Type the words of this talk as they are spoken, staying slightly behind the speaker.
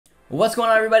What's going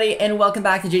on, everybody, and welcome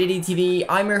back to JDD TV.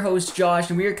 I'm your host, Josh,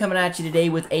 and we are coming at you today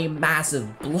with a massive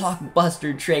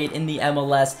blockbuster trade in the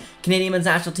MLS. Canadian men's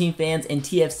national team fans and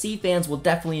TFC fans will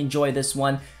definitely enjoy this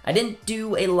one. I didn't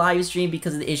do a live stream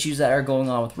because of the issues that are going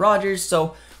on with Rogers,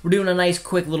 so we're doing a nice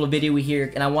quick little video here,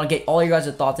 and I want to get all your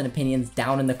guys' thoughts and opinions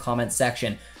down in the comment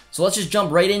section. So let's just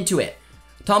jump right into it.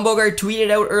 Tom Bogart tweeted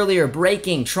out earlier,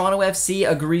 breaking, Toronto FC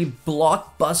agree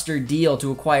blockbuster deal to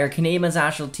acquire Canadian men's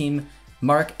national team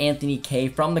Mark-Anthony Kaye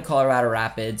from the Colorado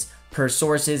Rapids. Per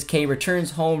sources, Kaye returns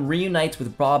home, reunites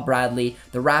with Bob Bradley.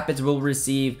 The Rapids will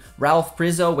receive Ralph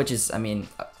Prizzo, which is,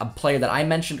 a player that I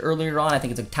mentioned earlier on. I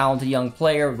think it's a talented young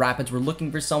player. Rapids were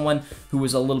looking for someone who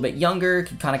was a little bit younger,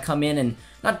 could kind of come in and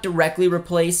not directly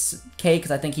replace Kaye, because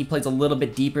I think he plays a little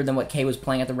bit deeper than what Kaye was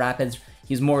playing at the Rapids.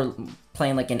 He's more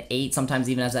playing like an 8, sometimes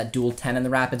even as that dual 10 in the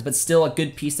Rapids, but still a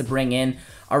good piece to bring in.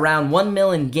 Around $1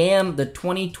 million GAM, the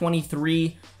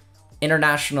 2023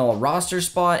 international roster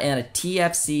spot, and a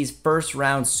TFC's first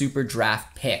round super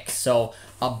draft pick. So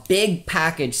a big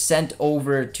package sent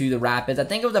over to the Rapids. I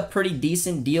think it was a pretty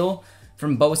decent deal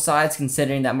from both sides,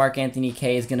 considering that Mark-Anthony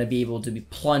Kaye is going to be able to be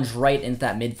plunged right into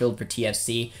that midfield for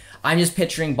TFC. I'm just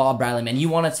picturing Bob Bradley, man. You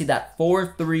want to see that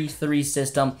 4-3-3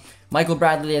 system. Michael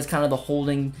Bradley is kind of the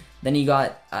holding. Then you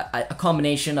got a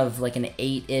combination of like an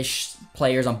 8-ish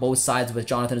players on both sides with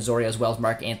Jonathan Osorio as well as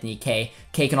Mark-Anthony Kaye.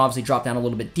 Kaye can obviously drop down a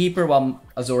little bit deeper while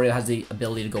Osorio has the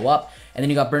ability to go up. And then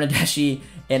you got Bernadeschi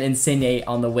and Insigne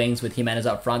on the wings with Jimenez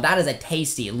up front. That is a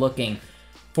tasty looking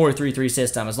 4-3-3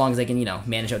 system as long as they can,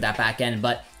 manage out that back end.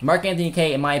 But Mark-Anthony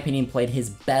Kaye, in my opinion, played his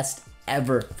best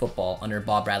ever football under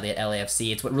Bob Bradley at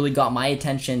LAFC. It's what really got my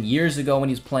attention years ago when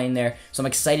he was playing there. So I'm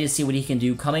excited to see what he can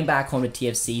do coming back home to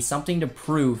TFC, something to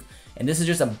prove. And this is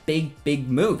just a big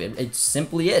move. It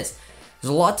simply is. There's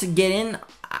a lot to get in.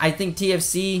 I think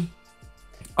TFC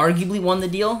arguably won the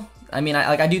deal.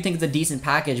 I do think it's a decent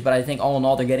package, but I think all in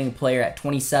all, they're getting a player at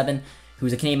 27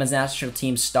 who's a Canadian men's national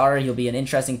team star. He'll be an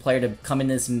interesting player to come in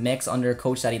this mix under a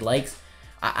coach that he likes.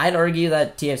 I'd argue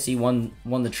that TFC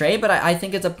won the trade, but I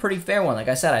think it's a pretty fair one. Like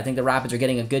I said, I think the Rapids are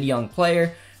getting a good young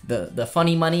player. The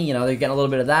funny money, they're getting a little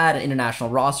bit of that, an international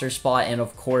roster spot, and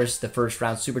of course the first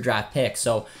round super draft pick.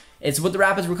 So it's what the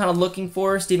Rapids were kind of looking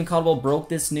for. Stephen Caldwell broke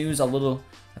this news a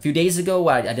few days ago.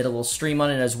 I did a little stream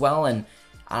on it as well, and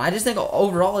I just think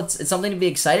overall it's something to be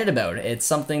excited about. It's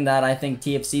something that I think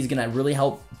TFC is going to really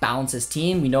help balance his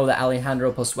team. We know that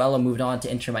Alejandro Pozuelo moved on to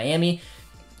Inter Miami.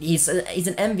 He's an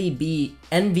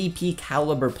MVP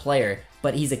caliber player,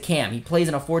 but he's a cam. He plays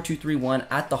in a 4-2-3-1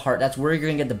 at the heart. That's where you're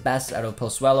going to get the best out of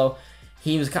Pozuelo.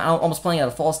 He was kind of almost playing at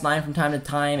a false 9 from time to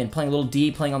time and playing a little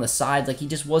D, playing on the sides. Like, he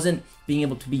just wasn't being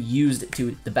able to be used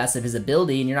to the best of his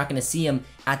ability, and you're not going to see him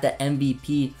at the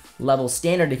MVP level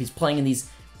standard if he's playing in these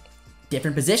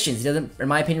different positions. He doesn't, in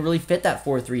my opinion, really fit that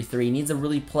 4-3-3. He needs to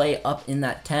really play up in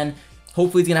that 10.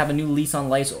 Hopefully, he's going to have a new lease on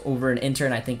life over in Inter,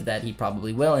 and I think that he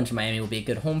probably will. Inter Miami will be a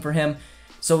good home for him.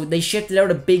 So they shifted out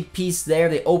a big piece there.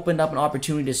 They opened up an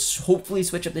opportunity to hopefully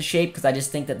switch up the shape, because I just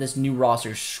think that this new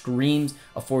roster screams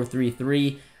a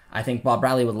 4-3-3. I think Bob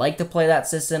Bradley would like to play that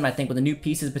system. I think with the new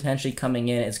pieces potentially coming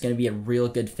in, it's going to be a real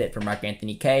good fit for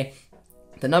Mark-Anthony Kaye.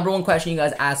 The number one question you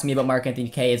guys asked me about Mark-Anthony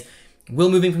Kaye is, will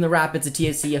moving from the Rapids to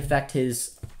TFC affect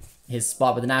his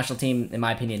spot with the national team? In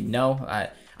my opinion, no.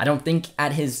 I don't think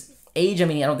at his age, I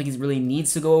don't think he really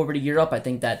needs to go over to Europe. I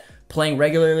think that playing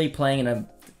regularly, playing in a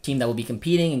team that will be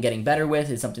competing and getting better with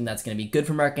is something that's going to be good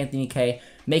for Mark-Anthony Kaye.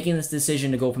 Making this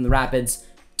decision to go from the Rapids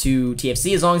to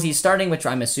TFC, as long as he's starting, which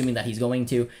I'm assuming that he's going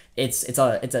to, it's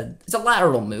a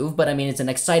lateral move, but it's an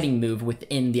exciting move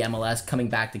within the MLS, coming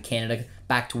back to Canada,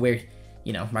 back to where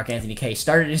Mark-Anthony Kaye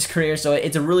started his career. So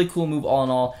it's a really cool move all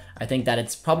in all. I think that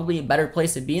it's probably a better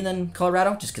place to be than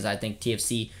Colorado, just because I think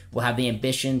TFC will have the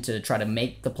ambition to try to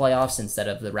make the playoffs instead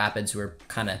of the Rapids, who are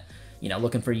kind of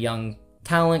looking for young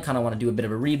talent, kind of want to do a bit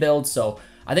of a rebuild. So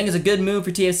I think it's a good move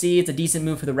for TFC. It's a decent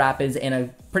move for the Rapids, and a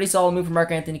pretty solid move for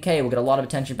Mark-Anthony Kaye. We'll get a lot of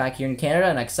attention back here in Canada,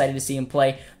 and I'm excited to see him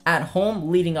play at home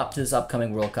leading up to this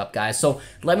upcoming World Cup, guys. So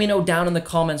let me know down in the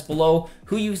comments below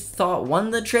who you thought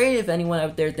won the trade. If anyone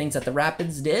out there thinks that the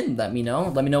Rapids did, let me know.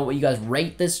 Let me know what you guys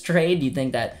rate this trade. Do you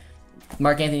think that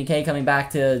Mark-Anthony Kaye coming back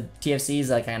to TFC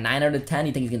is like a 9 out of 10? Do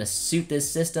you think he's going to suit this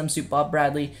system, suit Bob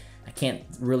Bradley? I can't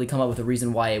really come up with a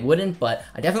reason why it wouldn't, but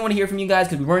I definitely want to hear from you guys,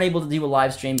 because we weren't able to do a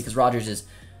live stream because Rogers is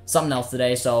something else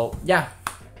today. So yeah,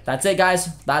 that's it,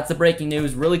 guys. That's the breaking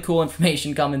news. Really cool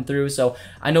information coming through. So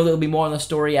I know there'll be more on the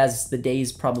story as the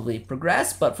days probably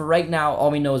progress, but for right now,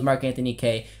 all we know is Mark-Anthony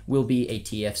Kaye will be a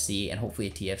TFC, and hopefully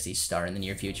a TFC star in the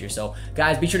near future. So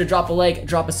guys, be sure to drop a like,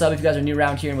 drop a sub if you guys are new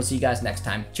around here, and we'll see you guys next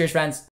time. Cheers, friends.